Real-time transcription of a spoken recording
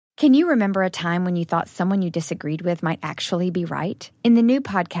Can you remember a time when you thought someone you disagreed with might actually be right? In the new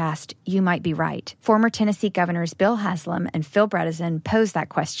podcast, You Might Be Right, former Tennessee governors Bill Haslam and Phil Bredesen pose that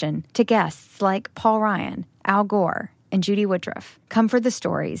question to guests like Paul Ryan, Al Gore, and Judy Woodruff. Come for the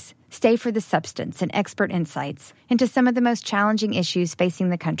stories, stay for the substance and expert insights into some of the most challenging issues facing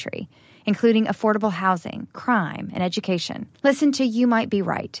the country, including affordable housing, crime, and education. Listen to You Might Be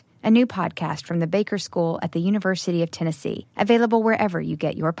Right, a new podcast from the Baker School at the University of Tennessee, available wherever you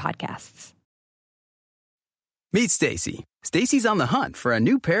get your podcasts. Meet Stacy. Stacy's on the hunt for a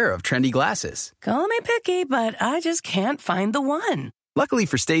new pair of trendy glasses. Call me picky, but I just can't find the one. Luckily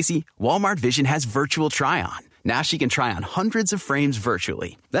for Stacy, Walmart Vision has virtual try-on. Now she can try on hundreds of frames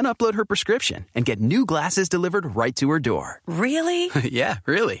virtually, then upload her prescription and get new glasses delivered right to her door. Really? Yeah,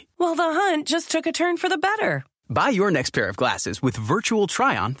 really. Well, the hunt just took a turn for the better. Buy your next pair of glasses with virtual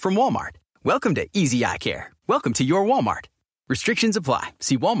try-on from Walmart. Welcome to Easy Eye Care. Welcome to your Walmart. Restrictions apply.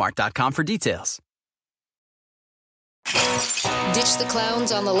 See walmart.com for details. Ditch the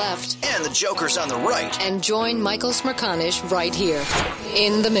clowns on the left and the jokers on the right, and join Michael Smerconish right here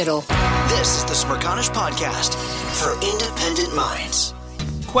in the middle. This is the Smerconish Podcast for independent minds.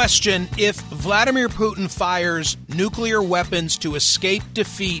 Question: if Vladimir Putin fires nuclear weapons to escape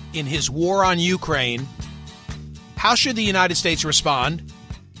defeat in his war on Ukraine, how should the United States respond?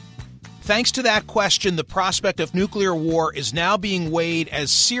 Thanks to that question, the prospect of nuclear war is now being weighed as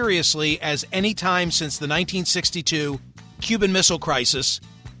seriously as any time since the 1962 Cuban Missile Crisis.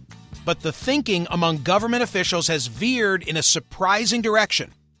 But the thinking among government officials has veered in a surprising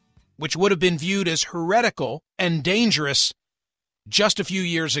direction, which would have been viewed as heretical and dangerous just a few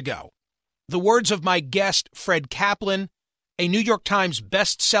years ago. The words of my guest, Fred Kaplan, a New York Times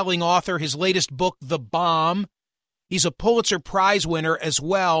best-selling author, his latest book, The Bomb. He's a Pulitzer Prize winner as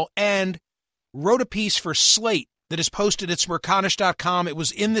well, and wrote a piece for Slate that is posted at Smerconish.com. It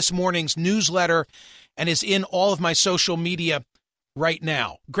was in this morning's newsletter and is in all of my social media right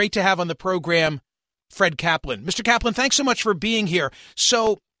now. Great to have on the program Fred Kaplan. Mr. Kaplan, thanks so much for being here.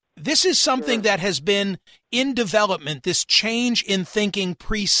 So this is something that has been in development, this change in thinking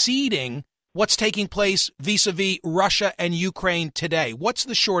preceding what's taking place vis-a-vis Russia and Ukraine today. What's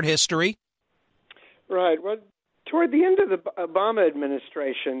the short history? Right. Well, toward the end of the Obama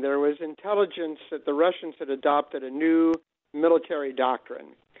administration, there was intelligence that the Russians had adopted a new military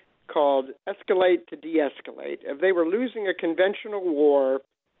doctrine called escalate to de-escalate. If they were losing a conventional war,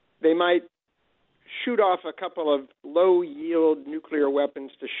 they might shoot off a couple of low-yield nuclear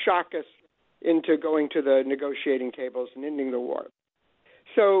weapons to shock us into going to the negotiating tables and ending the war.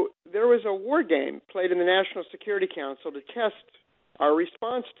 So there was a war game played in the National Security Council to test our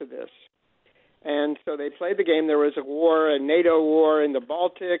response to this. And so they played the game. There was a war, a NATO war in the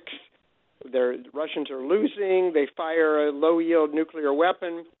Baltics. The Russians are losing. They fire a low-yield nuclear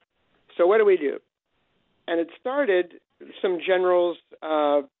weapon. So what do we do? And it started, some generals,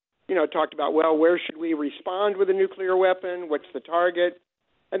 talked about, well, where should we respond with a nuclear weapon? What's the target?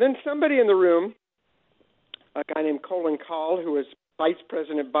 And then somebody in the room, a guy named Colin Kahl, who was Vice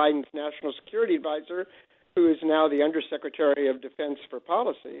President Biden's national security advisor, who is now the Undersecretary of Defense for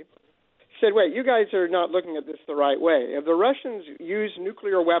Policy, said, wait, you guys are not looking at this the right way. If the Russians use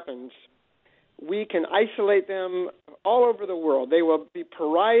nuclear weapons, we can isolate them all over the world. They will be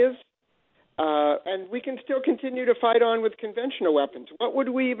pariahs, and we can still continue to fight on with conventional weapons. What would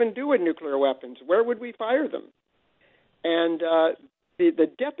we even do with nuclear weapons? Where would we fire them? And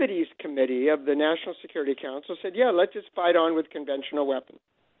the Deputies Committee of the National Security Council said, yeah, let's just fight on with conventional weapons.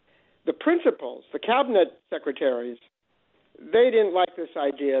 The principals, the cabinet secretaries, they didn't like this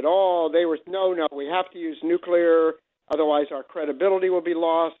idea at all. They were, no, we have to use nuclear, otherwise our credibility will be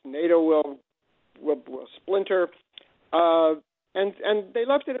lost. NATO will splinter, and they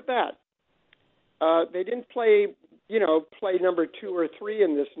left it at that. They didn't play number 2 or 3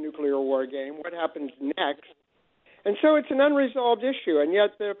 in this nuclear war game. What happens next? And so it's an unresolved issue, and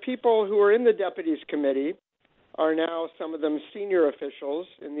yet the people who are in the Deputies Committee are now some of them senior officials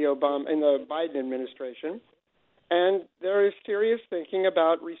in the Biden administration. And there is serious thinking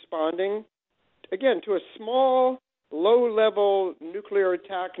about responding, again, to a small, low-level nuclear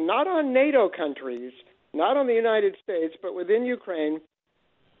attack, not on NATO countries, not on the United States, but within Ukraine,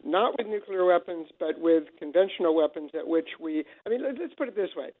 not with nuclear weapons, but with conventional weapons at which let's put it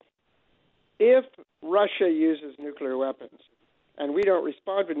this way. If Russia uses nuclear weapons and we don't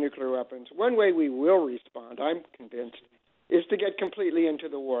respond with nuclear weapons, one way we will respond, I'm convinced, is to get completely into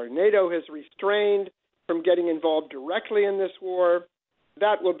the war. NATO has restrained from getting involved directly in this war.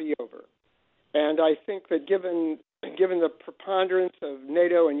 That will be over. And I think that given the preponderance of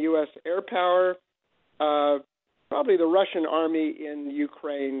NATO and U.S. air power, probably the Russian army in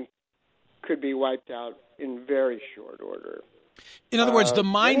Ukraine could be wiped out in very short order. In other words, the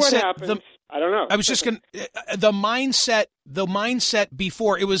mindset. What happens, I don't know. I was just going. The mindset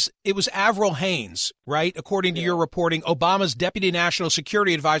before it was Avril Haines, right? According to your reporting, Obama's deputy national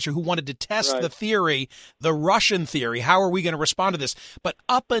security advisor, who wanted to test the theory, the Russian theory. How are we going to respond to this? But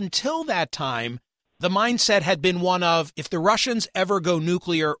up until that time, the mindset had been one of, if the Russians ever go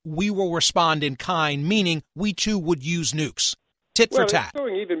nuclear, we will respond in kind, meaning we too would use nukes. Tit for tat. It's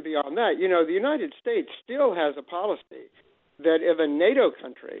going even beyond that. You know, the United States still has a policy that if a NATO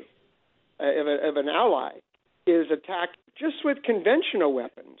country, if an ally, is attacked just with conventional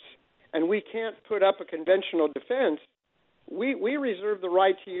weapons, and we can't put up a conventional defense, we reserve the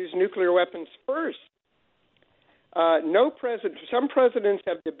right to use nuclear weapons first. Some presidents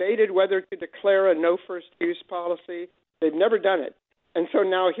have debated whether to declare a no first use policy. They've never done it. And so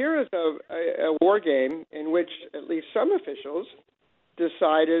now here is a war game in which at least some officials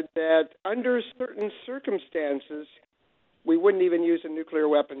decided that under certain circumstances, we wouldn't even use a nuclear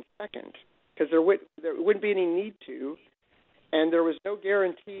weapon second, because there wouldn't be any need to, and there was no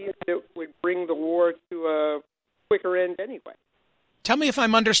guarantee that it would bring the war to a quicker end anyway. Tell me if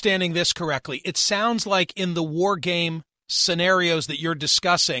I'm understanding this correctly. It sounds like in the war game scenarios that you're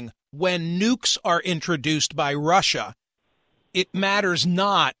discussing, when nukes are introduced by Russia, it matters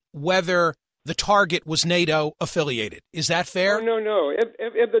not whether the target was NATO affiliated. Is that fair? Oh, no.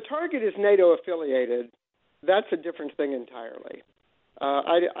 If the target is NATO affiliated, that's a different thing entirely.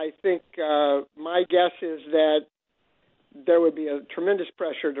 I think my guess is that there would be a tremendous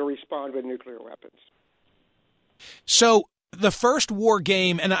pressure to respond with nuclear weapons. So the first war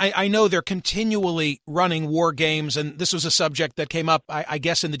game, and I know they're continually running war games, and this was a subject that came up, I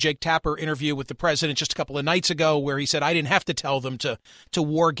guess, in the Jake Tapper interview with the president just a couple of nights ago, where he said, I didn't have to tell them to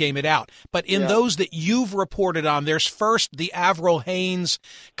war game it out. But in those that you've reported on, there's first the Avril Haines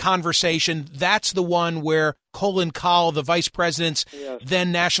conversation. That's the one where Colin Kahl, the vice president's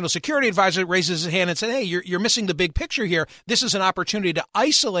then national security advisor, raises his hand and said, hey, you're missing the big picture here. This is an opportunity to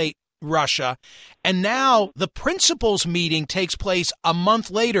isolate Russia. And now the principals meeting takes place a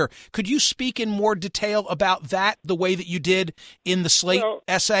month later. Could you speak in more detail about that, the way that you did in the Slate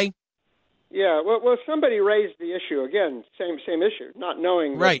essay? Yeah, well, somebody raised the issue again, same issue, not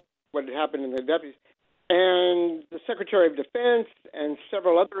knowing what had happened in the deputies. And the Secretary of Defense and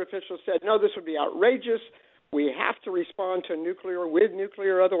several other officials said, no, this would be outrageous. We have to respond to with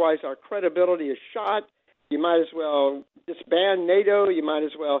nuclear, otherwise our credibility is shot. You might as well disband NATO. You might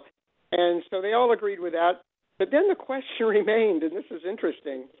as well. And so they all agreed with that. But then the question remained, and this is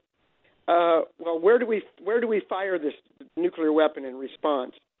interesting. Where do we fire this nuclear weapon in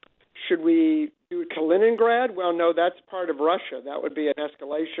response? Should we do it to Kaliningrad? Well, no, that's part of Russia. That would be an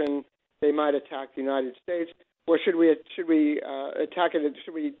escalation. They might attack the United States. Or should we attack it?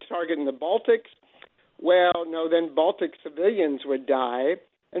 Should we target in the Baltics? Well, no, then Baltic civilians would die.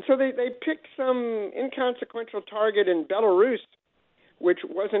 And so they picked some inconsequential target in Belarus, which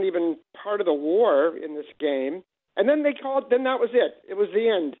wasn't even part of the war in this game. And then then that was it. It was the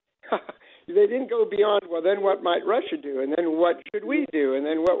end. They didn't go beyond, well, then what might Russia do? And then what should we do? And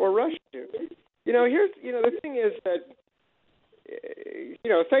then what will Russia do? The thing is that,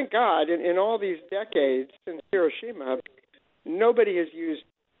 thank God, in all these decades since Hiroshima, nobody has used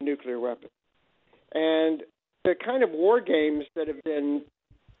nuclear weapons. And the kind of war games that have been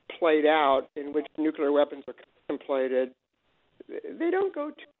played out in which nuclear weapons are contemplated, they don't go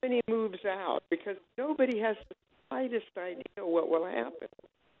too many moves out because nobody has the slightest idea what will happen.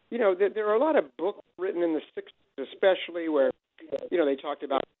 There are a lot of books written in the 60s, especially where, they talked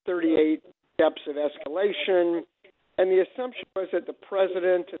about 38 steps of escalation. And the assumption was that the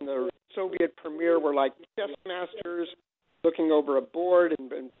president and the Soviet premier were like chess masters looking over a board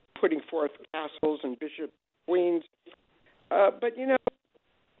and putting forth castles and bishops, queens. But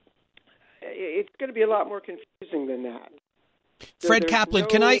it's going to be a lot more confusing than that. Fred Kaplan,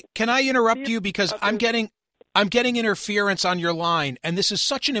 can I interrupt you because I'm getting interference on your line, and this is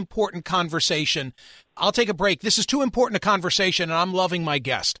such an important conversation. I'll take a break. This is too important a conversation, and I'm loving my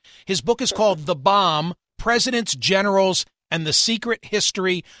guest. His book is called The Bomb: Presidents, Generals, and the Secret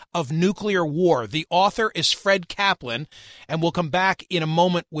History of Nuclear War. The author is Fred Kaplan, and we'll come back in a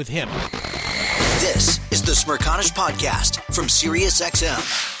moment with him. This is the Smerconish Podcast from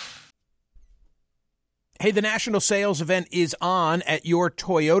SiriusXM. Hey, the national sales event is on at your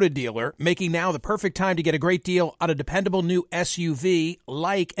Toyota dealer, making now the perfect time to get a great deal on a dependable new SUV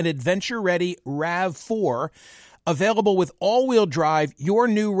like an adventure-ready RAV4. Available with all-wheel drive, your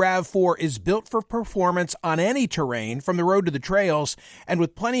new RAV4 is built for performance on any terrain, from the road to the trails, and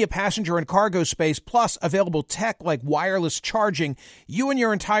with plenty of passenger and cargo space, plus available tech like wireless charging, you and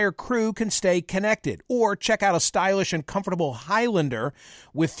your entire crew can stay connected. Or check out a stylish and comfortable Highlander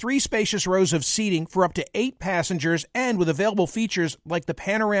with 3 spacious rows of seating for up to 8 passengers and with available features like the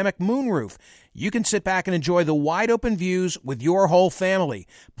panoramic moonroof. You can sit back and enjoy the wide-open views with your whole family.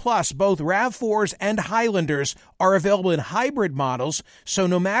 Plus, both RAV4s and Highlanders are available in hybrid models, so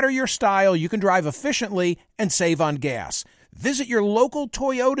no matter your style, you can drive efficiently and save on gas. Visit your local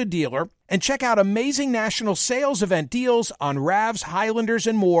Toyota dealer and check out amazing national sales event deals on RAVs, Highlanders,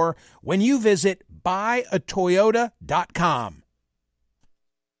 and more when you visit buyatoyota.com.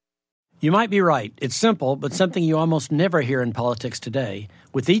 You might be right. It's simple, but something you almost never hear in politics today,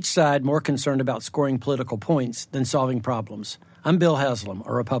 with each side more concerned about scoring political points than solving problems. I'm Bill Haslam,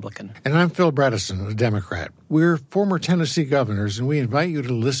 a Republican. And I'm Phil Bredesen, a Democrat. We're former Tennessee governors, and we invite you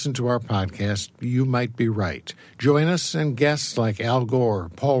to listen to our podcast, You Might Be Right. Join us and guests like Al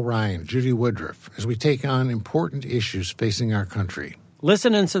Gore, Paul Ryan, Judy Woodruff, as we take on important issues facing our country.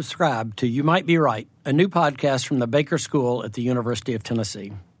 Listen and subscribe to You Might Be Right, a new podcast from the Baker School at the University of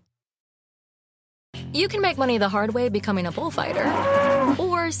Tennessee. You can make money the hard way becoming a bullfighter,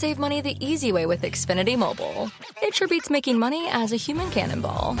 or save money the easy way with Xfinity Mobile. It sure beats making money as a human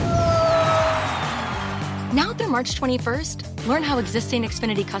cannonball. Now through March 21st, learn how existing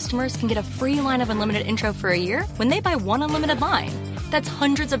Xfinity customers can get a free line of unlimited intro for a year when they buy one unlimited line. That's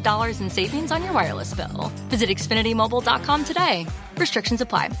hundreds of dollars in savings on your wireless bill. Visit XfinityMobile.com today. Restrictions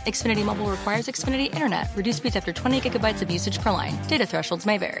apply. Xfinity Mobile requires Xfinity Internet. Reduced speeds after 20 gigabytes of usage per line. Data thresholds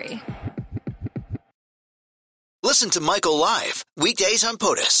may vary. Listen to Michael live weekdays on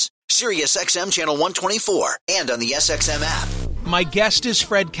POTUS, Sirius XM channel 124, and on the SXM app. My guest is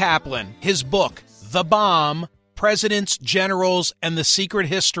Fred Kaplan. His book, The Bomb, Presidents, Generals, and the Secret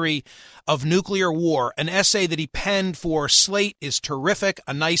History of Nuclear War, an essay that he penned for Slate, is terrific,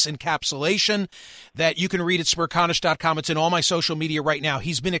 a nice encapsulation that you can read at smirconish.com. It's in all my social media right now.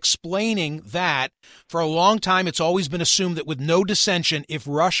 He's been explaining that for a long time it's always been assumed that with no dissension, if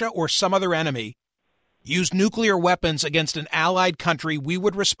Russia or some other enemy used nuclear weapons against an allied country, we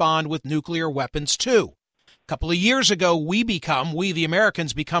would respond with nuclear weapons too. A couple of years ago, we the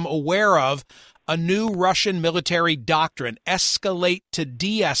Americans, become aware of a new Russian military doctrine, escalate to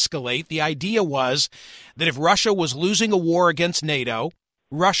de-escalate. The idea was that if Russia was losing a war against NATO,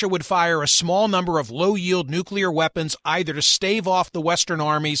 Russia would fire a small number of low-yield nuclear weapons either to stave off the Western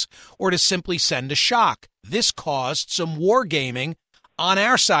armies or to simply send a shock. This caused some wargaming on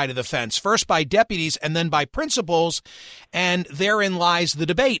our side of the fence, first by deputies and then by principals, and therein lies the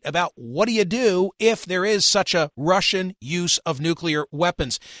debate about what do you do if there is such a Russian use of nuclear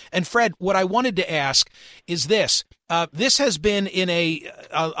weapons. And Fred, what I wanted to ask is this. This has been in a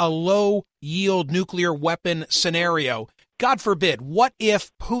low-yield nuclear weapon scenario. God forbid, what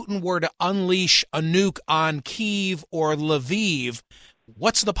if Putin were to unleash a nuke on Kyiv or Lviv?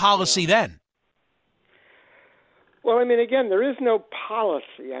 What's the policy then? Well, I mean, again, there is no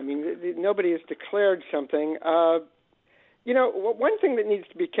policy. I mean, nobody has declared something. One thing that needs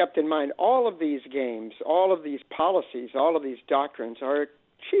to be kept in mind, all of these games, all of these policies, all of these doctrines are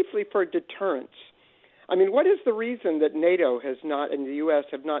chiefly for deterrence. I mean, what is the reason that NATO has not and the U.S.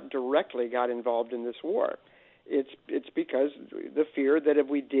 have not directly got involved in this war? It's because the fear that if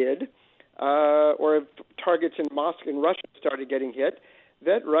we did, or if targets in Moscow and Russia started getting hit,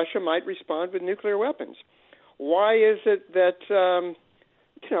 that Russia might respond with nuclear weapons. Why is it that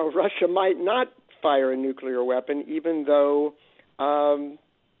Russia might not fire a nuclear weapon, even though Putin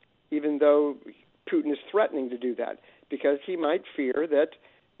is threatening to do that? Because he might fear that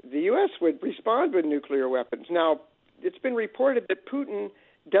the U.S. would respond with nuclear weapons. Now, it's been reported that Putin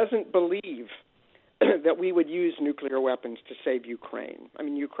doesn't believe that we would use nuclear weapons to save Ukraine. I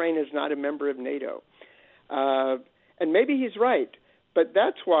mean, Ukraine is not a member of NATO. And maybe he's right. But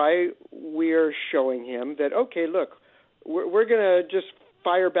that's why we're showing him that, okay, look, we're going to just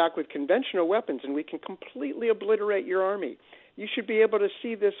fire back with conventional weapons and we can completely obliterate your army. You should be able to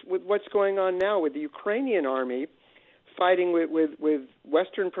see this with what's going on now with the Ukrainian army fighting with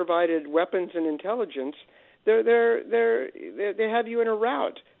Western-provided weapons and intelligence. They have you in a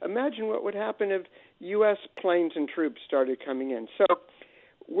rout. Imagine what would happen if U.S. planes and troops started coming in. So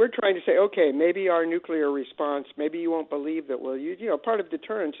we're trying to say, okay, maybe our nuclear response, maybe you won't believe that we'll use, part of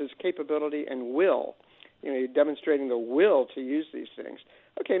deterrence is capability and will. You're demonstrating the will to use these things.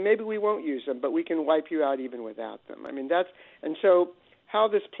 Okay, maybe we won't use them, but we can wipe you out even without them. I mean, and so how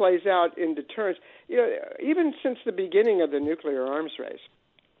this plays out in deterrence, even since the beginning of the nuclear arms race,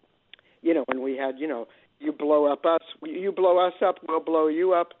 when we had, you blow up us, you blow us up, we'll blow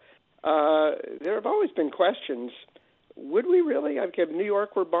you up. There have always been questions. Would we really, if New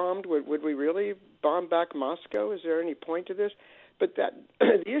York were bombed, would we really bomb back Moscow? Is there any point to this? But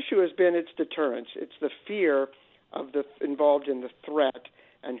the issue has been its deterrence. It's the fear of the involved in the threat,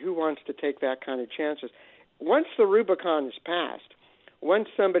 and who wants to take that kind of chances. Once the Rubicon is passed, once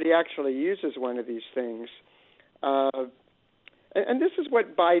somebody actually uses one of these things, and this is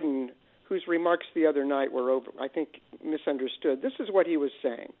what Biden, whose remarks the other night were I think misunderstood. This is what he was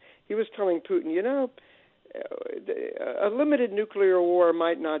saying. He was telling Putin, a limited nuclear war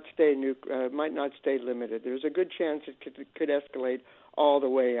might not stay limited. There's a good chance it could escalate all the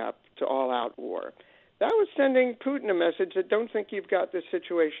way up to all-out war. That was sending Putin a message that don't think you've got this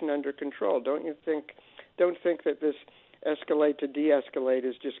situation under control. Don't think that this escalate to de-escalate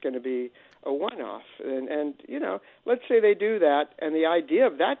is just going to be a one-off. And let's say they do that, and the idea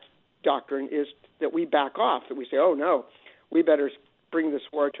of that doctrine is that we back off, that we say, oh, no, we better bring this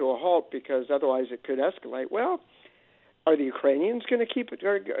war to a halt because otherwise it could escalate. Well, are the Ukrainians going to keep it?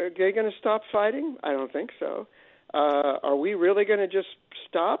 Are they going to stop fighting? I don't think so. Are we really going to just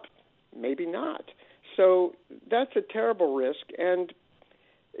stop? Maybe not. So that's a terrible risk. And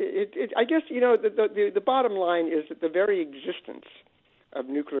I guess, the bottom line is that the very existence of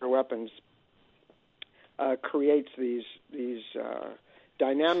nuclear weapons creates these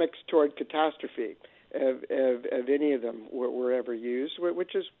dynamics toward catastrophe if any of them were ever used,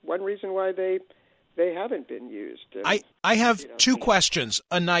 which is one reason why they haven't been used. I have two questions,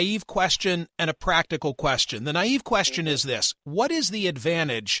 a naive question and a practical question. The naive question is this: what is the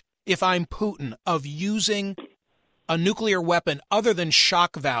advantage, if I'm Putin, of using a nuclear weapon other than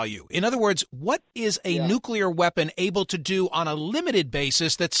shock value? In other words, what is a nuclear weapon able to do on a limited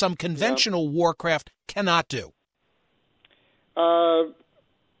basis that some conventional warcraft cannot do?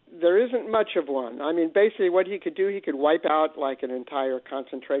 There isn't much of one. I mean, basically what he could do, he could wipe out like an entire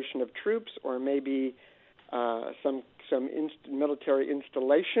concentration of troops, or maybe some military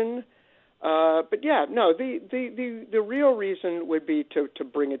installation. But the real reason would be to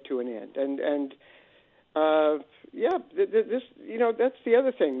bring it to an end. That's the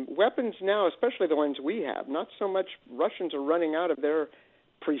other thing. Weapons now, especially the ones we have, not so much Russians are running out of their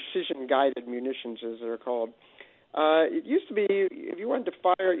precision-guided munitions, as they're called. It used to be, if you wanted to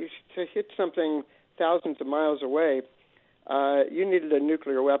fire, to hit something thousands of miles away, you needed a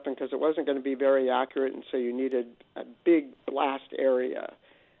nuclear weapon because it wasn't going to be very accurate, and so you needed a big blast area.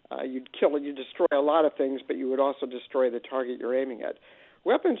 You'd destroy a lot of things, but you would also destroy the target you're aiming at.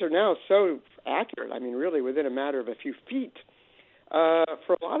 Weapons are now so accurate, really within a matter of a few feet.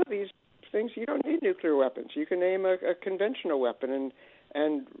 For a lot of these things, you don't need nuclear weapons. You can aim a conventional weapon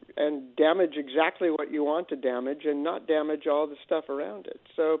and damage exactly what you want to damage and not damage all the stuff around it.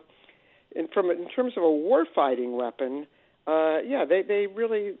 So in terms of a war-fighting weapon, they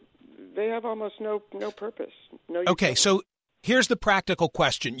have almost no purpose. Okay, so here's the practical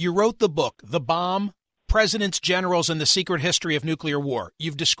question. You wrote the book, The Bomb, Presidents, Generals, and the Secret History of Nuclear War.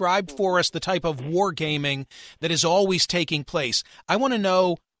 You've described for us the type of wargaming that is always taking place. I want to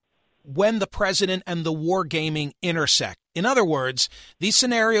know when the president and the wargaming intersect. In other words, these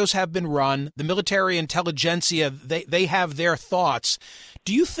scenarios have been run. The military intelligentsia, they have their thoughts.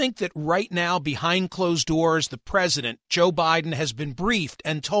 Do you think that right now, behind closed doors, the president, Joe Biden, has been briefed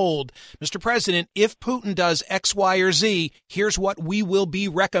and told, Mr. President, if Putin does X, Y, or Z, here's what we will be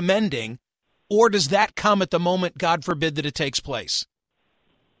recommending? Or does that come at the moment, God forbid, that it takes place?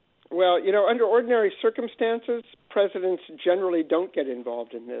 Well, under ordinary circumstances, presidents generally don't get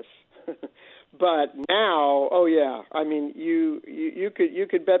involved in this. But now, you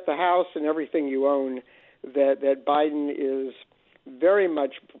could bet the house and everything you own that Biden is very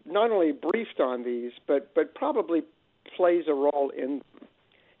much not only briefed on these, but probably plays a role in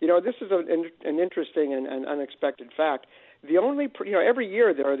them. This is an interesting and unexpected fact. Every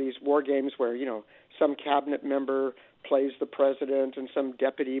year there are these war games where, some cabinet member plays the president and some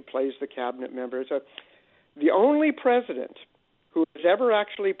deputy plays the cabinet member. So the only president who has ever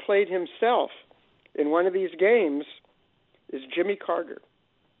actually played himself in one of these games is Jimmy Carter.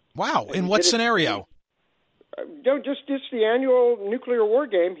 Wow. In what scenario? Just the annual nuclear war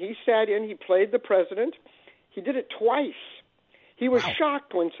game. He sat in, he played the president. He did it twice. He was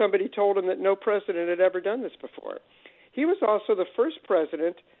shocked when somebody told him that no president had ever done this before. He was also the first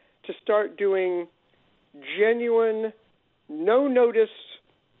president to start doing genuine, no-notice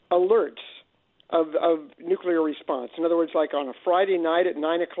alerts of nuclear response. In other words, like on a Friday night at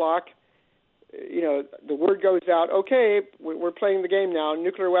 9 o'clock, the word goes out, okay, we're playing the game now,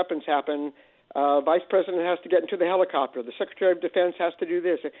 nuclear weapons happen, Vice President has to get into the helicopter. The Secretary of Defense has to do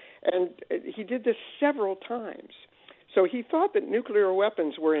this. And he did this several times. So he thought that nuclear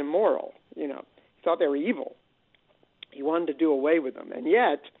weapons were immoral. He thought they were evil. He wanted to do away with them. And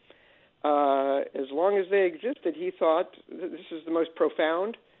yet, as long as they existed, he thought this is the most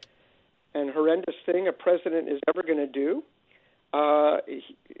profound and horrendous thing a president is ever going to do.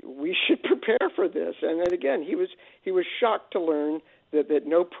 We should prepare for this. And then again, he was shocked to learn that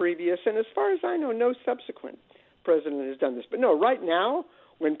no previous, and as far as I know, no subsequent president has done this. But no, right now,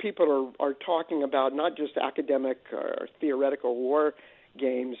 when people are talking about not just academic or theoretical war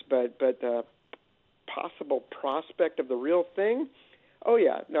games, but the possible prospect of the real thing, oh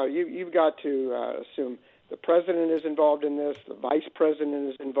yeah, no, you've got to assume the president is involved in this, the vice president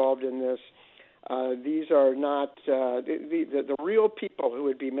is involved in this. These are not the real people who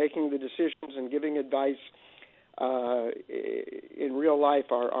would be making the decisions and giving advice in real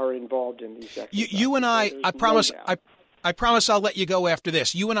life are involved in these exercises. You and I promise. I promise I'll let you go after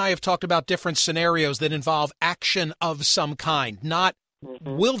this. You and I have talked about different scenarios that involve action of some kind. Not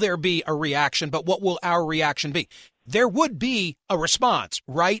will there be a reaction, but what will our reaction be? There would be a response,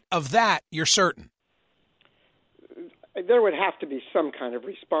 right? Of that, you're certain. There would have to be some kind of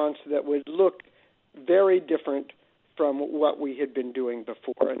response that would look very different from what we had been doing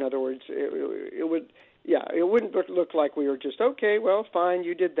before. In other words, it wouldn't look like we were just, okay, well, fine,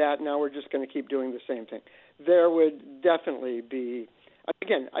 you did that, now we're just going to keep doing the same thing. There would definitely be,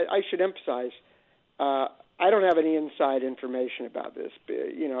 again, I should emphasize, I don't have any inside information about this.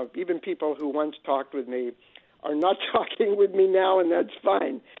 Even people who once talked with me are not talking with me now, and that's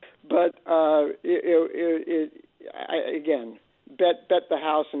fine. But again, bet the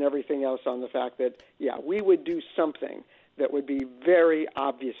house and everything else on the fact that, we would do something that would be very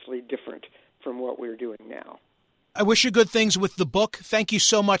obviously different from what we're doing now. I wish you good things with the book. Thank you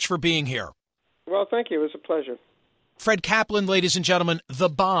so much for being here. Well, thank you. It was a pleasure. Fred Kaplan, ladies and gentlemen, The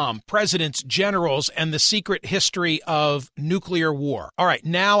Bomb, Presidents, Generals, and the Secret History of Nuclear War. All right,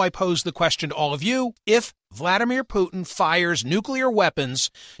 now I pose the question to all of you. If Vladimir Putin fires nuclear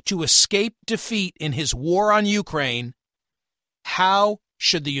weapons to escape defeat in his war on Ukraine, how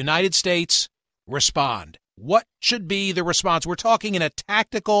should the United States respond? What should be the response? We're talking in a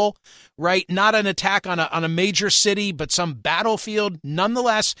tactical, right, not an attack on a major city, but some battlefield,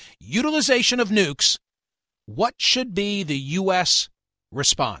 nonetheless, utilization of nukes. What should be the U.S.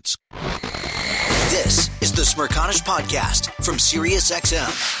 response? This is the Smerconish Podcast from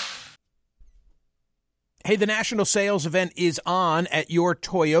SiriusXM. Hey, the national sales event is on at your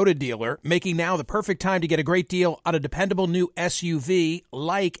Toyota dealer, making now the perfect time to get a great deal on a dependable new SUV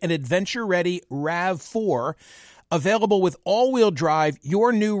like an adventure-ready RAV4. Available with all-wheel drive,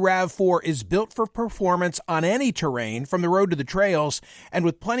 your new RAV4 is built for performance on any terrain, from the road to the trails, and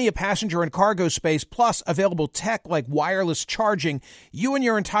with plenty of passenger and cargo space, plus available tech like wireless charging, you and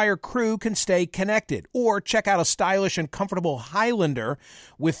your entire crew can stay connected. Or check out a stylish and comfortable Highlander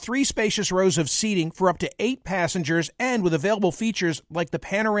with 3 spacious rows of seating for up to 8 passengers and with available features like the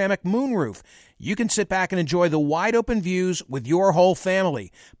panoramic moonroof. You can sit back and enjoy the wide-open views with your whole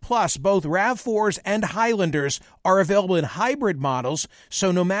family. Plus, both RAV4s and Highlanders are available in hybrid models,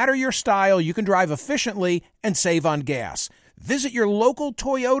 so no matter your style, you can drive efficiently and save on gas. Visit your local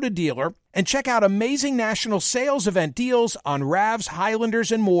Toyota dealer and check out amazing national sales event deals on RAVs,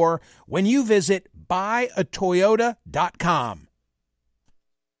 Highlanders, and more when you visit buyatoyota.com.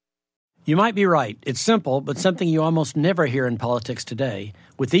 You might be right. It's simple, but something you almost never hear in politics today,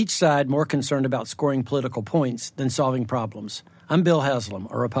 with each side more concerned about scoring political points than solving problems. I'm Bill Haslam,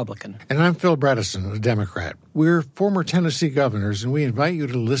 a Republican. And I'm Phil Bredesen, a Democrat. We're former Tennessee governors, and we invite you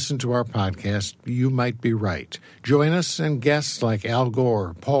to listen to our podcast, You Might Be Right. Join us and guests like Al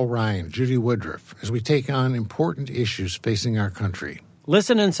Gore, Paul Ryan, Judy Woodruff, as we take on important issues facing our country.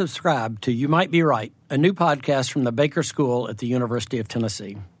 Listen and subscribe to You Might Be Right, a new podcast from the Baker School at the University of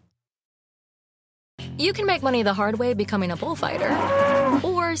Tennessee. You can make money the hard way becoming a bullfighter,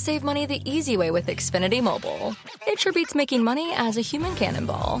 or save money the easy way with Xfinity Mobile. It sure beats making money as a human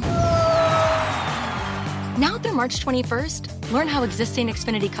cannonball. Now through March 21st, learn how existing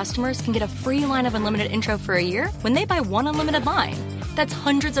Xfinity customers can get a free line of unlimited intro for a year when they buy one unlimited line. That's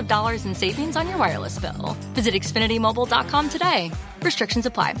hundreds of dollars in savings on your wireless bill. Visit XfinityMobile.com today. Restrictions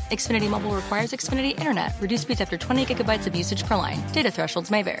apply. Xfinity Mobile requires Xfinity Internet. Reduced speeds after 20 gigabytes of usage per line. Data thresholds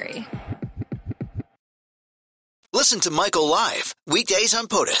may vary. Listen to Michael live weekdays on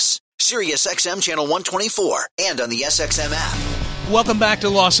POTUS, SiriusXM Channel 124, and on the SXM app. Welcome back to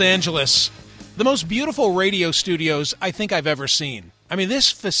Los Angeles. The most beautiful radio studios I think I've ever seen. I mean,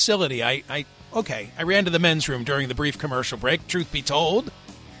 this facility, I ran to the men's room during the brief commercial break, truth be told.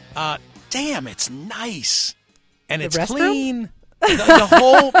 damn, it's nice. And it's restroom? clean.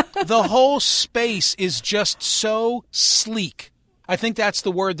 The whole space is just so sleek. I think that's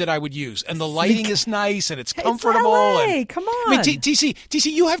the word that I would use. And the lighting is nice, and it's comfortable. It's LA. And, Come on. I mean, TC,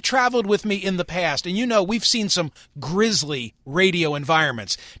 you have traveled with me in the past, and you know we've seen some grisly radio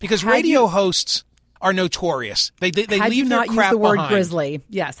environments because radio hosts are notorious. They leave their crap behind. Had you not used the word grizzly,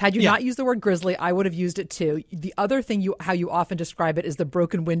 yes. Had you not used the word grizzly, I would have used it too. The other thing how you often describe it is the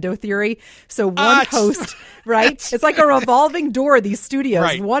broken window theory. So one host, right? It's like a revolving door, these studios.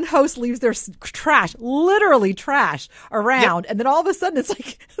 Right. One host leaves their trash, literally trash, around, and then all of a sudden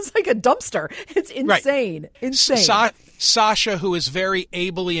it's like a dumpster. It's insane. Right. Insane. Sasha, who is very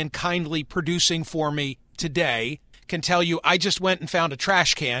ably and kindly producing for me today, can tell you I just went and found a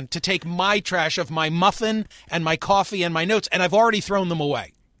trash can to take my trash of my muffin and my coffee and my notes, and I've already thrown them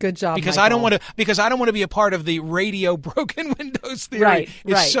away. Good job, because Michael. I don't want to be a part of the radio broken windows theory.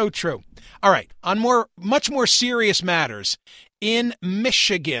 It's so true. All right, on much more serious matters, in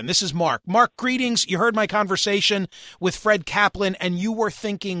Michigan, this is Mark. Mark, greetings. You heard my conversation with Fred Kaplan, and you were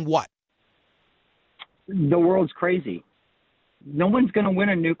thinking what? The world's crazy. No one's going to win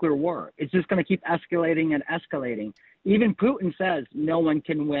a nuclear war. It's just going to keep escalating and escalating. Even Putin says no one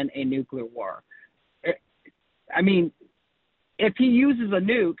can win a nuclear war. I mean, if he uses a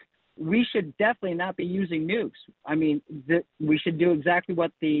nuke, we should definitely not be using nukes. I mean, we should do exactly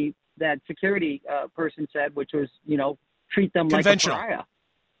what that security person said, which was, treat them like a pariah.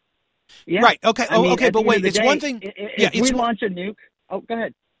 Yeah. Right. Okay. Okay. But wait, it's one thing. If we launch a nuke. Oh, go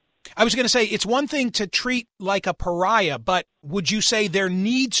ahead. I was going to say it's one thing to treat like a pariah, but would you say there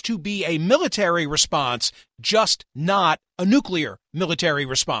needs to be a military response, just not a nuclear military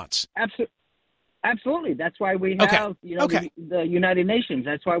response? Absolutely. That's why we have, the United Nations.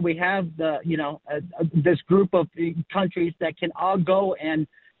 That's why we have this group of countries that can all go and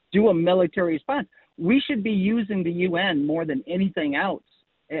do a military response. We should be using the UN more than anything else.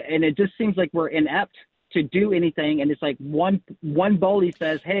 And it just seems like we're inept to do anything, and it's like one bully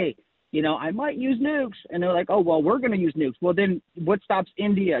says, hey, I might use nukes, and they're like, oh, well, we're going to use nukes. Well, then what stops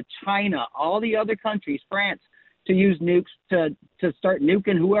India, China, all the other countries, France, to use nukes to start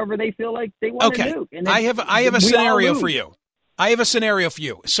nuking whoever they feel like they want to nuke? And I have a scenario for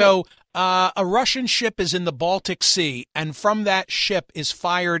you. So a Russian ship is in the Baltic Sea, and from that ship is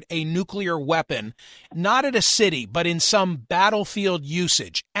fired a nuclear weapon, not at a city, but in some battlefield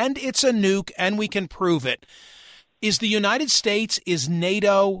usage. And it's a nuke, and we can prove it. Is the United States, is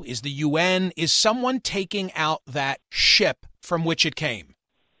NATO, is the UN, is someone taking out that ship from which it came?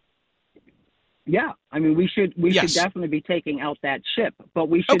 Yeah, I mean, we should definitely be taking out that ship, but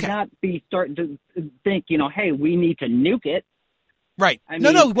we should not be starting to think, hey, we need to nuke it. Right. I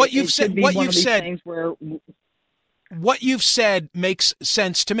mean, what you've said makes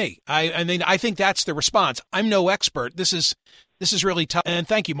sense to me. I think that's the response. I'm no expert. This is really tough. And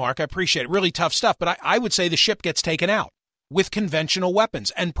thank you, Mark. I appreciate it. Really tough stuff. But I would say the ship gets taken out with conventional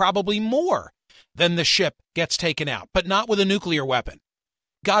weapons, and probably more than the ship gets taken out, but not with a nuclear weapon.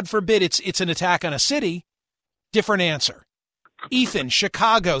 God forbid it's an attack on a city. Different answer. Ethan,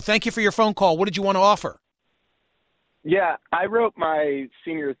 Chicago, thank you for your phone call. What did you want to offer? Yeah, I wrote my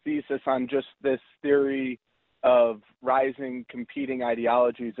senior thesis on just this theory of rising competing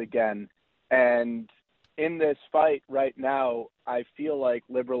ideologies again. And in this fight right now, I feel like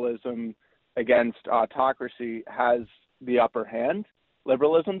liberalism against autocracy has the upper hand.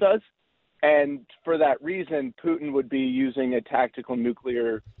 Liberalism does. And for that reason, Putin would be using a tactical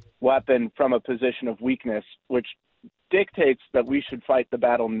nuclear weapon from a position of weakness, which dictates that we should fight the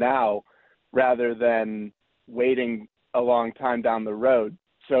battle now rather than waiting a long time down the road.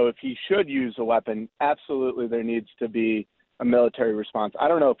 So if he should use a weapon, absolutely there needs to be a military response. I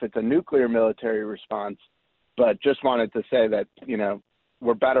don't know if it's a nuclear military response, but just wanted to say that,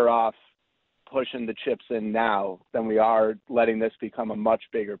 we're better off pushing the chips in now than we are letting this become a much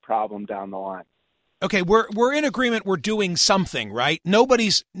bigger problem down the line. Okay, we're in agreement. We're doing something, right?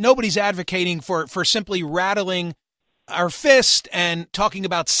 Nobody's advocating for simply rattling our fist and talking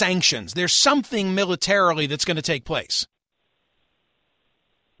about sanctions. There's something militarily that's going to take place.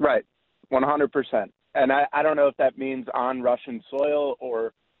 Right, 100%. And I don't know if that means on Russian soil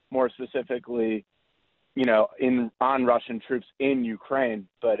or more specifically, on Russian troops in Ukraine,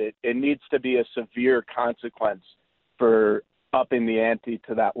 but it needs to be a severe consequence for upping the ante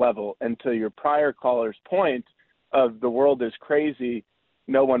to that level. And to your prior caller's point of the world is crazy,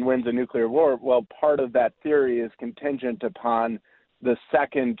 no one wins a nuclear war, well, part of that theory is contingent upon the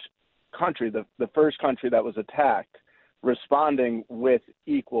second country, the first country that was attacked, responding with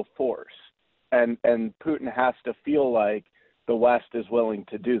equal force. And Putin has to feel like the West is willing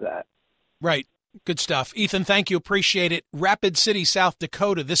to do that. Right. Good stuff. Ethan, thank you. Appreciate it. Rapid City, South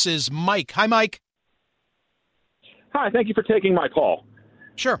Dakota. This is Mike. Hi, Mike. Hi, thank you for taking my call.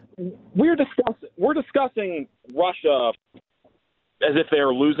 Sure. We're discussing Russia as if they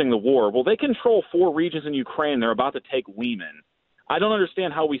are losing the war. Well, they control 4 regions in Ukraine. They're about to take Lehman. I don't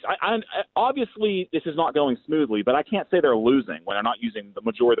understand how obviously this is not going smoothly, but I can't say they're losing when they're not using the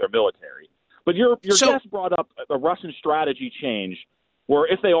majority of their military. But your guest brought up a Russian strategy change where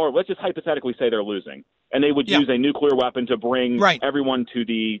if they are, let's just hypothetically say they're losing, and they would use a nuclear weapon to bring everyone to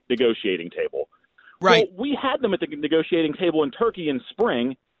the negotiating table. Right. Well, we had them at the negotiating table in Turkey in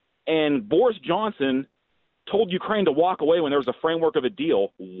spring, and Boris Johnson told Ukraine to walk away when there was a framework of a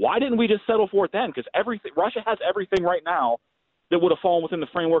deal. Why didn't we just settle for it then? Because Russia has everything right now that would have fallen within the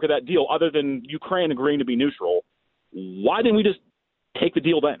framework of that deal other than Ukraine agreeing to be neutral. Why didn't we just take the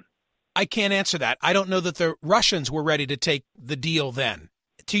deal then? I can't answer that. I don't know that the Russians were ready to take the deal then.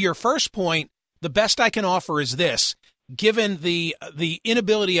 To your first point, the best I can offer is this. Given the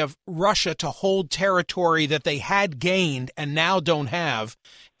inability of Russia to hold territory that they had gained and now don't have,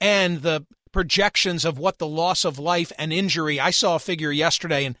 and the projections of what the loss of life and injury, I saw a figure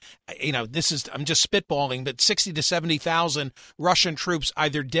yesterday, and I'm just spitballing, but 60 to 70,000 Russian troops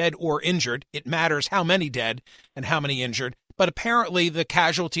either dead or injured. It matters how many dead and how many injured. But apparently the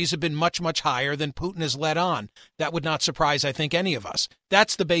casualties have been much, much higher than Putin has led on. That would not surprise, I think, any of us.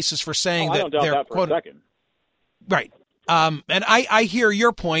 That's the basis for saying I don't doubt that for a second. Right. And I hear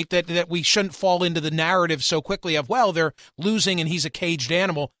your point that we shouldn't fall into the narrative so quickly of, well, they're losing and he's a caged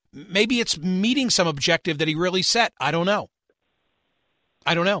animal. Maybe it's meeting some objective that he really set. I don't know.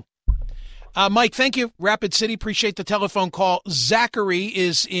 Mike, thank you. Rapid City, appreciate the telephone call. Zachary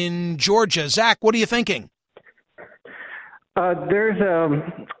is in Georgia. Zach, what are you thinking? There's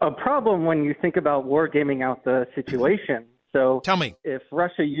a problem when you think about wargaming out the situation. So tell me, if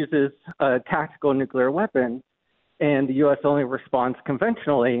Russia uses a tactical nuclear weapon and the U.S. only responds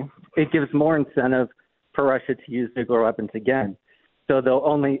conventionally, it gives more incentive for Russia to use nuclear weapons again. So they'll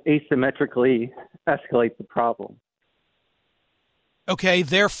only asymmetrically escalate the problem. Okay,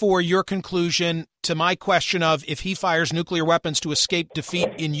 therefore, your conclusion to my question of if he fires nuclear weapons to escape defeat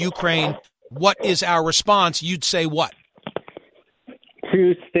in Ukraine, what is our response? You'd say what?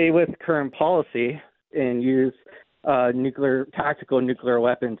 To stay with current policy and use tactical nuclear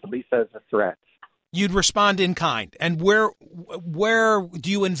weapons, at least as a threat. You'd respond in kind. And where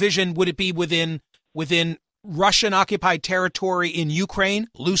do you envision, would it be within Russian-occupied territory in Ukraine,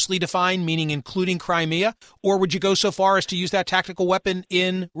 loosely defined, meaning including Crimea, or would you go so far as to use that tactical weapon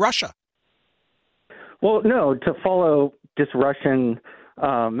in Russia? Well, no. To follow this Russian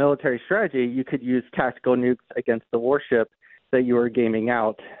military strategy, you could use tactical nukes against the warship that you were gaming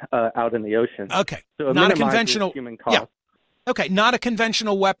out in the ocean. Okay, so not a conventional human cost. Yeah. Okay, not a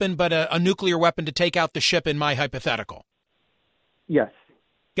conventional weapon, but a nuclear weapon to take out the ship in my hypothetical. Yes.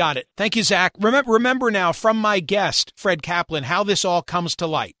 Got it. Thank you, Zach. Remember now from my guest, Fred Kaplan, how this all comes to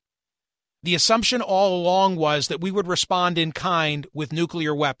light. The assumption all along was that we would respond in kind with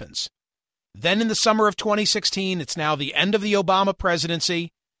nuclear weapons. Then in the summer of 2016, it's now the end of the Obama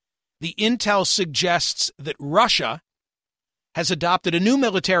presidency, the intel suggests that Russia has adopted a new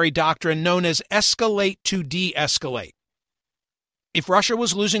military doctrine known as escalate to de-escalate. If Russia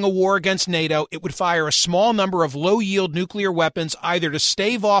was losing a war against NATO, it would fire a small number of low-yield nuclear weapons either to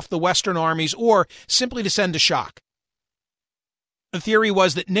stave off the Western armies or simply to send a shock. The theory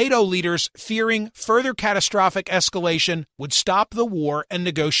was that NATO leaders, fearing further catastrophic escalation, would stop the war and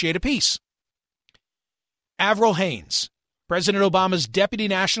negotiate a peace. Avril Haines, President Obama's deputy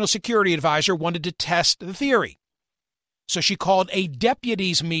national security advisor, wanted to test the theory. So she called a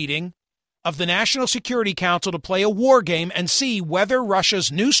deputies meeting of the National Security Council to play a war game and see whether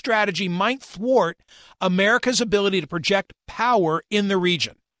Russia's new strategy might thwart America's ability to project power in the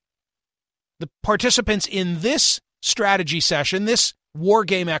region. The participants in this strategy session, this war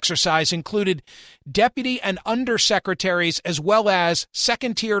game exercise, included deputy and undersecretaries as well as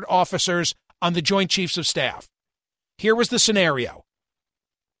second-tiered officers on the Joint Chiefs of Staff. Here was the scenario.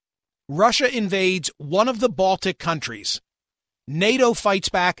 Russia invades one of the Baltic countries. NATO fights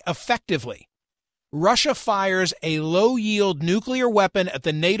back effectively. Russia fires a low-yield nuclear weapon at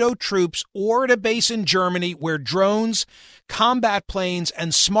the NATO troops or at a base in Germany where drones, combat planes,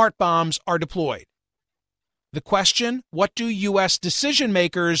 and smart bombs are deployed. The question, what do U.S.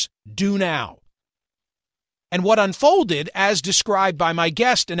 decision-makers do now? And what unfolded, as described by my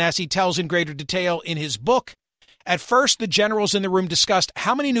guest and as he tells in greater detail in his book, at first the generals in the room discussed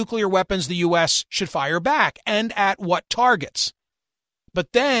how many nuclear weapons the U.S. should fire back and at what targets.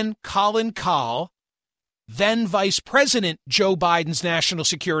 But then Colin Kahl, then Vice President Joe Biden's national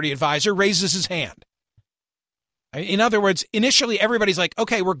security advisor, raises his hand. In other words, initially everybody's like,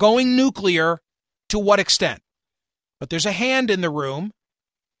 okay, we're going nuclear. To what extent? But there's a hand in the room,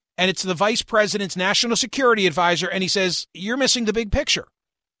 and it's the Vice President's national security advisor, and he says, you're missing the big picture.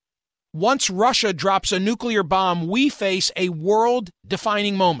 Once Russia drops a nuclear bomb, we face a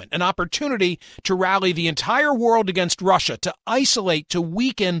world-defining moment, an opportunity to rally the entire world against Russia, to isolate, to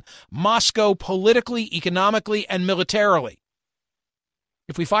weaken Moscow politically, economically, and militarily.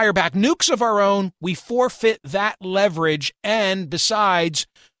 If we fire back nukes of our own, we forfeit that leverage and, besides,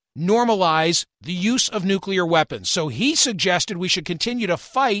 normalize the use of nuclear weapons. So he suggested we should continue to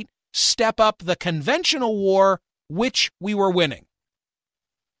fight, step up the conventional war, which we were winning.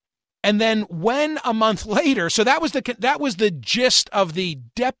 And then when a month later, so that was the gist of the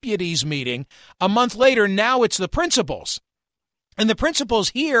deputies meeting. A month later, now it's the principals. And the principals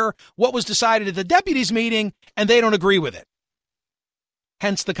hear what was decided at the deputies meeting, and they don't agree with it.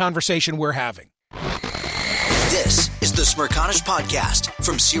 Hence the conversation we're having. This is the Smerconish Podcast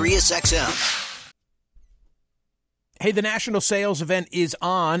from SiriusXM. Hey, the national sales event is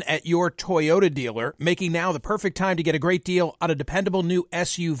on at your Toyota dealer, making now the perfect time to get a great deal on a dependable new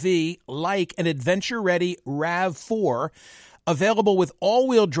SUV like an adventure-ready RAV4. Available with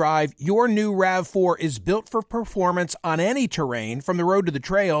all-wheel drive, your new RAV4 is built for performance on any terrain, from the road to the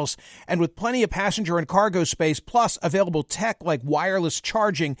trails, and with plenty of passenger and cargo space, plus available tech like wireless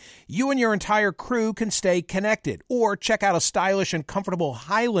charging, you and your entire crew can stay connected. Or check out a stylish and comfortable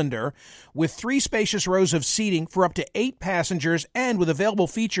Highlander with 3 spacious rows of seating for up to 8 passengers, and with available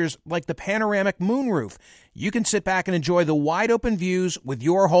features like the panoramic moonroof. You can sit back and enjoy the wide-open views with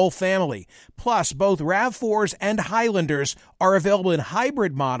your whole family. Plus, both RAV4s and Highlanders are available in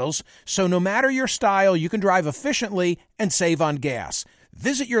hybrid models, so no matter your style, you can drive efficiently and save on gas.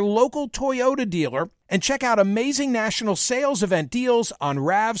 Visit your local Toyota dealer and check out amazing national sales event deals on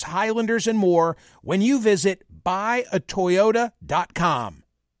RAVs, Highlanders, and more when you visit buyatoyota.com.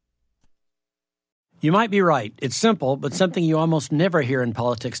 You might be right. It's simple, but something you almost never hear in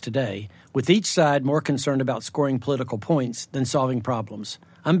politics today, with each side more concerned about scoring political points than solving problems.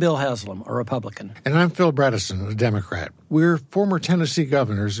 I'm Bill Haslam, a Republican. And I'm Phil Bredesen, a Democrat. We're former Tennessee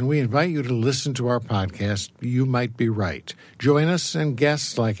governors, and we invite you to listen to our podcast, You Might Be Right. Join us and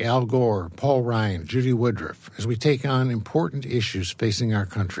guests like Al Gore, Paul Ryan, Judy Woodruff, as we take on important issues facing our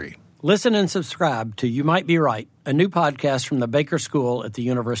country. Listen and subscribe to You Might Be Right, a new podcast from the Baker School at the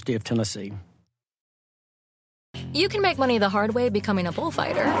University of Tennessee. You can make money the hard way becoming a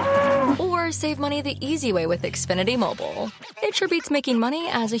bullfighter, or save money the easy way with Xfinity Mobile. It sure beats making money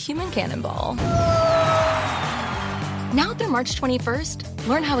as a human cannonball. Now through March 21st,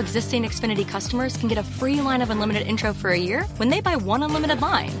 learn how existing Xfinity customers can get a free line of unlimited intro for a year when they buy one unlimited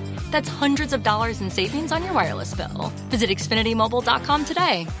line. That's hundreds of dollars in savings on your wireless bill. Visit XfinityMobile.com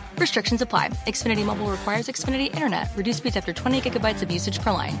today. Restrictions apply. Xfinity Mobile requires Xfinity Internet. Reduced speeds after 20 gigabytes of usage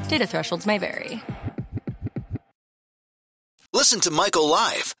per line. Data thresholds may vary. Listen to Michael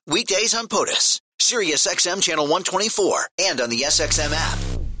live weekdays on POTUS, SiriusXM Channel 124, and on the SXM app.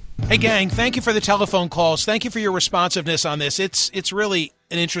 Hey, gang, thank you for the telephone calls. Thank you for your responsiveness on this. It's really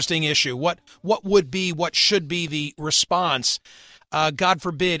an interesting issue. What should be the response? God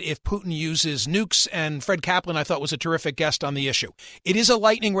forbid if Putin uses nukes, and Fred Kaplan, I thought, was a terrific guest on the issue. It is a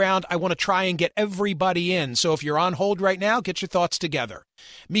lightning round. I want to try and get everybody in. So if you're on hold right now, get your thoughts together.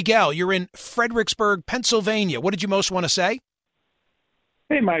 Miguel, you're in Fredericksburg, Pennsylvania. What did you most want to say?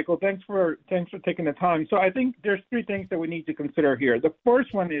 Hey, Michael, thanks for taking the time. So I think there's 3 things that we need to consider here. The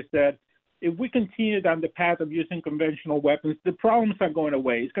first one is that if we continue down the path of using conventional weapons, the problems are going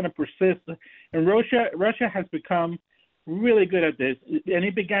away. It's going to persist. And Russia has become really good at this, and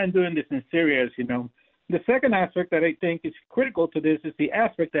it began doing this in Syria, as you know. The second aspect that I think is critical to this is the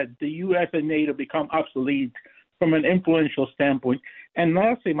aspect that the U.S. and NATO become obsolete from an influential standpoint. And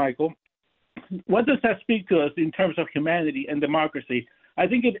lastly, Michael, what does that speak to us in terms of humanity and democracy? I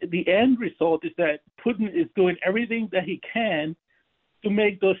think the end result is that Putin is doing everything that he can to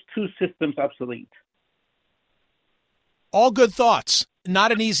make those 2 systems obsolete. All good thoughts.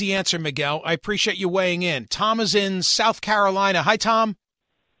 Not an easy answer, Miguel. I appreciate you weighing in. Tom is in South Carolina. Hi, Tom.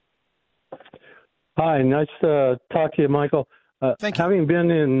 Hi, nice to talk to you, Michael. Thank you. Having been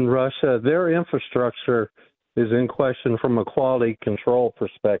in Russia, their infrastructure is in question from a quality control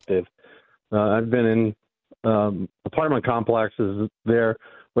perspective. I've been in apartment complexes there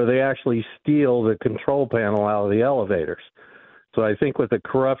where they actually steal the control panel out of the elevators. So I think with the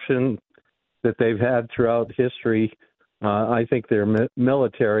corruption that they've had throughout history, I think their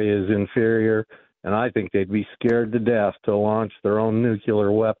military is inferior, and I think they'd be scared to death to launch their own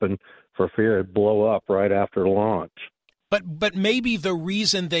nuclear weapon for fear it'd blow up right after launch. But maybe the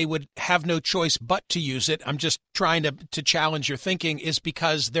reason they would have no choice but to use it, I'm just trying to challenge your thinking, is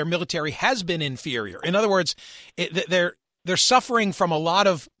because their military has been inferior. In other words, they're suffering from a lot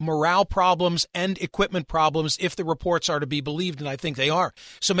of morale problems and equipment problems if the reports are to be believed, and I think they are.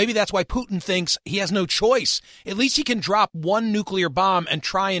 So maybe that's why Putin thinks he has no choice. At least he can drop one nuclear bomb and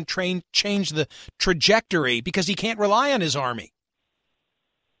try and change the trajectory because he can't rely on his army.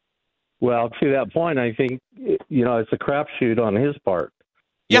 Well, to that point, I think, it's a crapshoot on his part.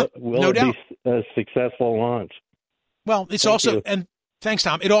 Yeah, will no it doubt. Be a successful launch? Well, it's and thanks,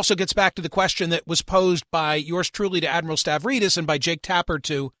 Tom. It also gets back to the question that was posed by yours truly to Admiral Stavridis and by Jake Tapper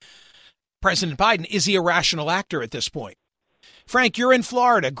to President Biden. Is he a rational actor at this point? Frank, you're in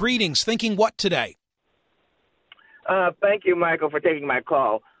Florida. Greetings. Thinking what today? Thank you, Michael, for taking my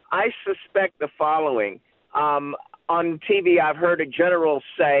call. I suspect the following. On TV, I've heard a general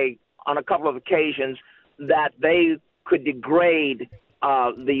say on a couple of occasions that they could degrade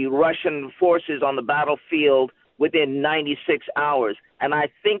the Russian forces on the battlefield within 96 hours. And I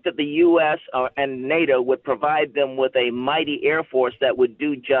think that the U.S. and NATO would provide them with a mighty air force that would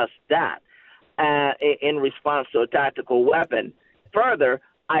do just that in response to a tactical weapon. Further,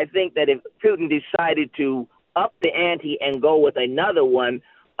 I think that if Putin decided to up the ante and go with another one,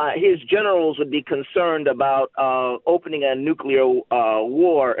 his generals would be concerned about opening a nuclear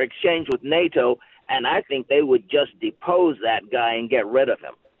war exchange with NATO, and I think they would just depose that guy and get rid of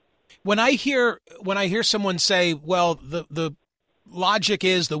him. When I hear someone say, well, the logic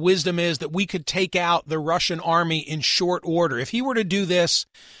is, the wisdom is that we could take out the Russian army in short order. If he were to do this,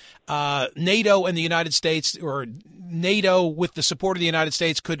 NATO and the United States, or NATO with the support of the United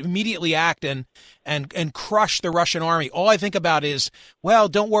States, could immediately act and crush the Russian army. All I think about is, well,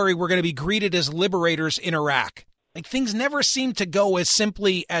 don't worry, we're going to be greeted as liberators in Iraq. Like, things never seem to go as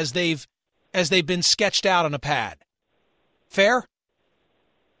simply as they've been sketched out on a pad. Fair?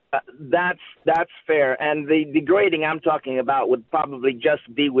 That's fair. And the degrading I'm talking about would probably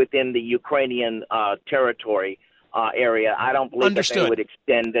just be within the Ukrainian territory area. I don't believe that they would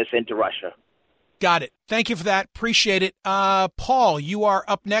extend this into Russia. Got it. Thank you for that. Appreciate it. Paul, you are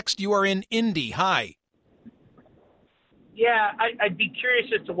up next. You are in Indy. Hi. Yeah, I'd be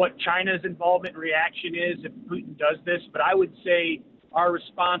curious as to what China's involvement and reaction is if Putin does this, but I would say our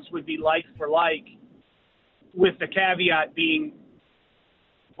response would be like for like, with the caveat being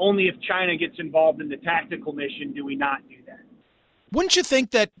only if China gets involved in the tactical mission do we not do that. Wouldn't you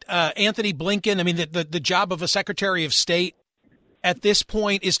think that Anthony Blinken, I mean, the job of a Secretary of State at this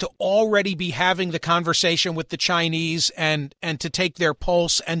point is to already be having the conversation with the Chinese and to take their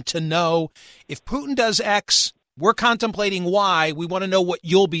pulse and to know if Putin does X, we're contemplating Y, we want to know what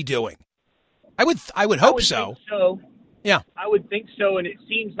you'll be doing. I would hope so. Think so. Yeah. I would think so, and it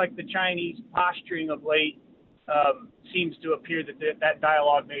seems like the Chinese posturing of late seems to appear that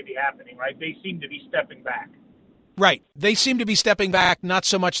dialogue may be happening, right? They seem to be stepping back. Right. They seem to be stepping back, not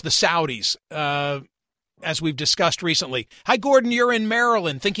so much the Saudis, as we've discussed recently. Hi, Gordon. You're in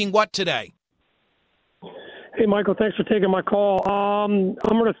Maryland. Thinking what today? Hey, Michael. Thanks for taking my call. I'm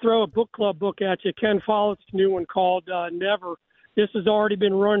going to throw a book club book at you. Ken Follett's new one called Never. This has already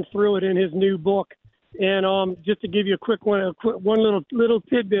been run through it in his new book. And just to give you a quick one little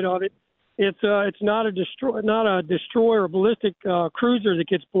tidbit of it, it's not a destroyer or ballistic cruiser that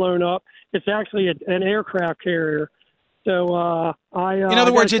gets blown up. It's actually an aircraft carrier. So in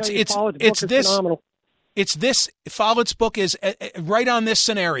other words, it's this. Phenomenal. It's this. Follett's book is right on this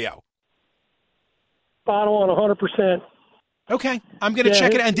scenario. Spot on, 100%. Okay, I'm going to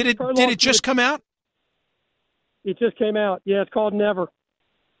check it out. And did it just come out? It just came out. Yeah, it's called Never.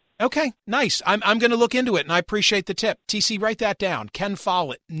 Okay, nice. I'm going to look into it, and I appreciate the tip. TC, write that down. Ken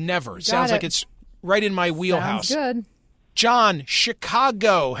Follett, Never. Sounds like it's right in my wheelhouse. Sounds good. John,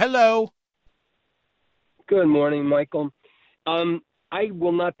 Chicago. Hello. Good morning, Michael. I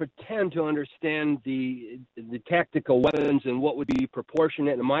will not pretend to understand the tactical weapons and what would be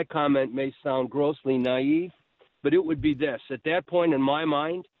proportionate, and my comment may sound grossly naive, but it would be this. At that point in my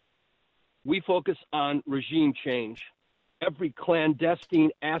mind, we focus on regime change. Every clandestine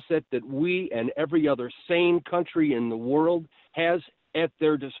asset that we and every other sane country in the world has at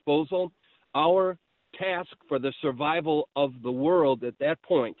their disposal, our task for the survival of the world at that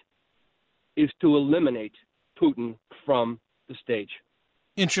point is to eliminate Putin from the stage.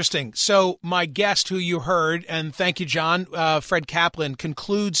 Interesting. So my guest who you heard, and thank you, John, Fred Kaplan,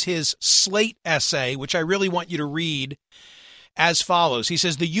 concludes his Slate essay, which I really want you to read, as follows. He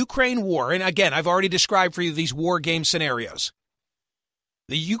says, the Ukraine war, and again, I've already described for you these war game scenarios.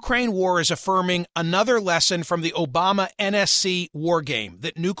 The Ukraine war is affirming another lesson from the Obama NSC war game,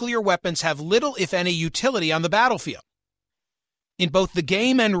 that nuclear weapons have little, if any, utility on the battlefield. In both the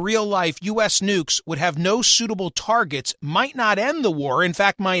game and real life, U.S. nukes would have no suitable targets, might not end the war, in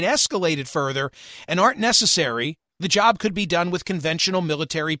fact, might escalate it further, and aren't necessary. The job could be done with conventional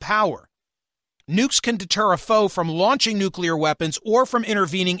military power. Nukes can deter a foe from launching nuclear weapons or from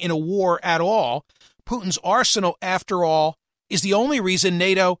intervening in a war at all. Putin's arsenal, after all, is the only reason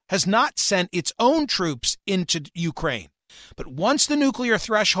NATO has not sent its own troops into Ukraine. But once the nuclear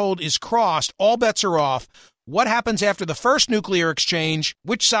threshold is crossed, all bets are off. What happens after the first nuclear exchange,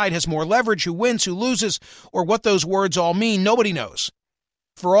 which side has more leverage, who wins, who loses, or what those words all mean, nobody knows.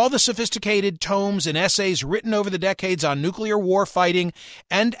 For all the sophisticated tomes and essays written over the decades on nuclear war fighting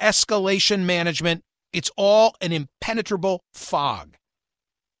and escalation management, it's all an impenetrable fog.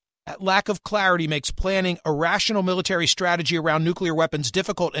 That lack of clarity makes planning a rational military strategy around nuclear weapons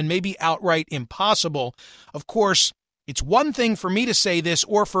difficult and maybe outright impossible. Of course, it's one thing for me to say this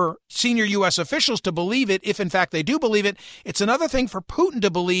or for senior U.S. officials to believe it, if in fact they do believe it. It's another thing for Putin to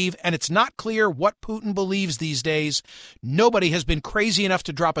believe, and it's not clear what Putin believes these days. Nobody has been crazy enough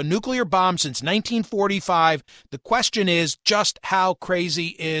to drop a nuclear bomb since 1945. The question is, just how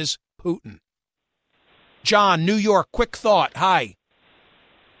crazy is Putin? John, New York, quick thought. Hi.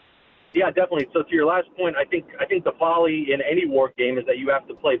 Yeah, definitely. So to your last point, I think the folly in any war game is that you have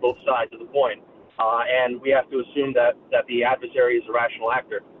to play both sides of the coin. And we have to assume that the adversary is a rational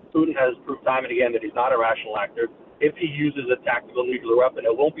actor. Putin has proved time and again that he's not a rational actor. If he uses a tactical nuclear weapon,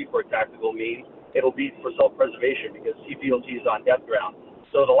 it won't be for a tactical means. It'll be for self-preservation because he feels he's on death ground.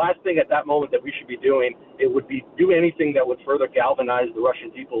 So the last thing at that moment that we should be doing, it would be do anything that would further galvanize the Russian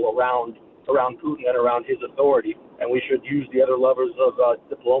people around Putin and around his authority. And we should use the other levers of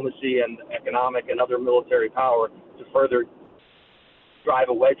diplomacy and economic and other military power to further drive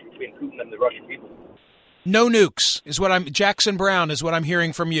a wedge between Putin and the Russian people. No nukes is what Jackson Brown is what I'm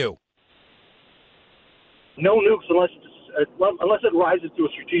hearing from you. No nukes unless it rises to a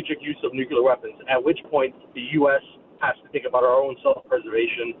strategic use of nuclear weapons, at which point the U.S. has to think about our own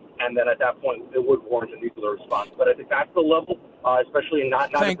self-preservation, and then at that point it would warrant a nuclear response. But at the tactical level, especially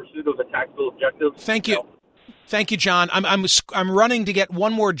not in pursuit of a tactical objective. Thank you. Thank you, John. I'm running to get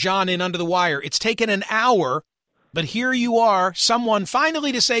one more John in under the wire. It's taken an hour. But here you are, someone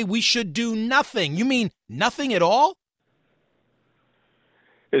finally to say we should do nothing. You mean nothing at all?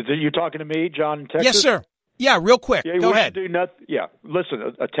 Is it you talking to me, John, in Texas? Yes, sir. Yeah, real quick. Yeah, Go ahead. Do nothing. Yeah, listen,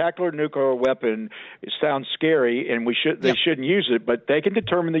 a tactical nuclear weapon, it sounds scary, and they shouldn't use it, but they can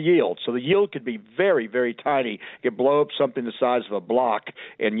determine the yield. So the yield could be very, very tiny. It could blow up something the size of a block,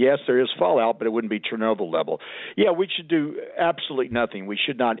 and yes, there is fallout, but it wouldn't be Chernobyl level. Yeah, we should do absolutely nothing. We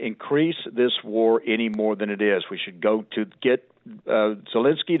should not increase this war any more than it is. We should go to get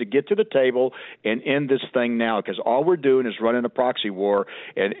Zelensky to get to the table and end this thing now, because all we're doing is running a proxy war,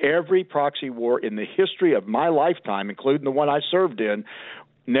 and every proxy war in the history of my lifetime, including the one I served in,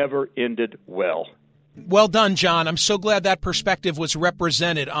 never ended well. Well done, John. I'm so glad that perspective was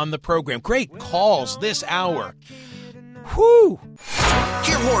represented on the program. Great calls this hour. Whew.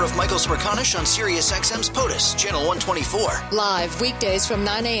 Hear more of Michael Smerconish on SiriusXM's POTUS, Channel 124. Live weekdays from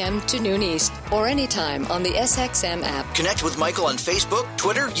 9 a.m. to noon East or anytime on the SXM app. Connect with Michael on Facebook,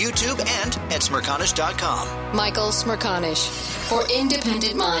 Twitter, YouTube, and at Smerconish.com. Michael Smerconish, for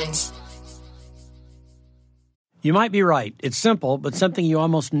independent minds. You might be right. It's simple, but something you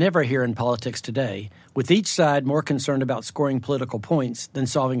almost never hear in politics today, with each side more concerned about scoring political points than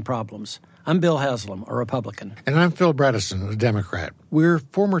solving problems. I'm Bill Haslam, a Republican. And I'm Phil Bredesen, a Democrat. We're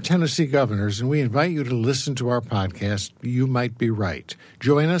former Tennessee governors, and we invite you to listen to our podcast, You Might Be Right.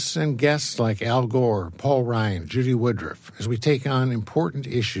 Join us and guests like Al Gore, Paul Ryan, Judy Woodruff, as we take on important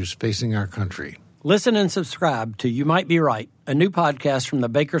issues facing our country. Listen and subscribe to You Might Be Right, a new podcast from the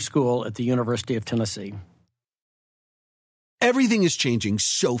Baker School at the University of Tennessee. Everything is changing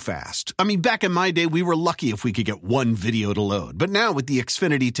so fast. I mean, back in my day, we were lucky if we could get one video to load. But now with the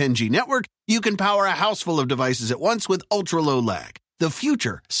Xfinity 10G network, you can power a house full of devices at once with ultra-low lag. The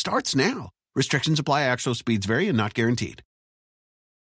future starts now. Restrictions apply. Actual speeds vary and not guaranteed.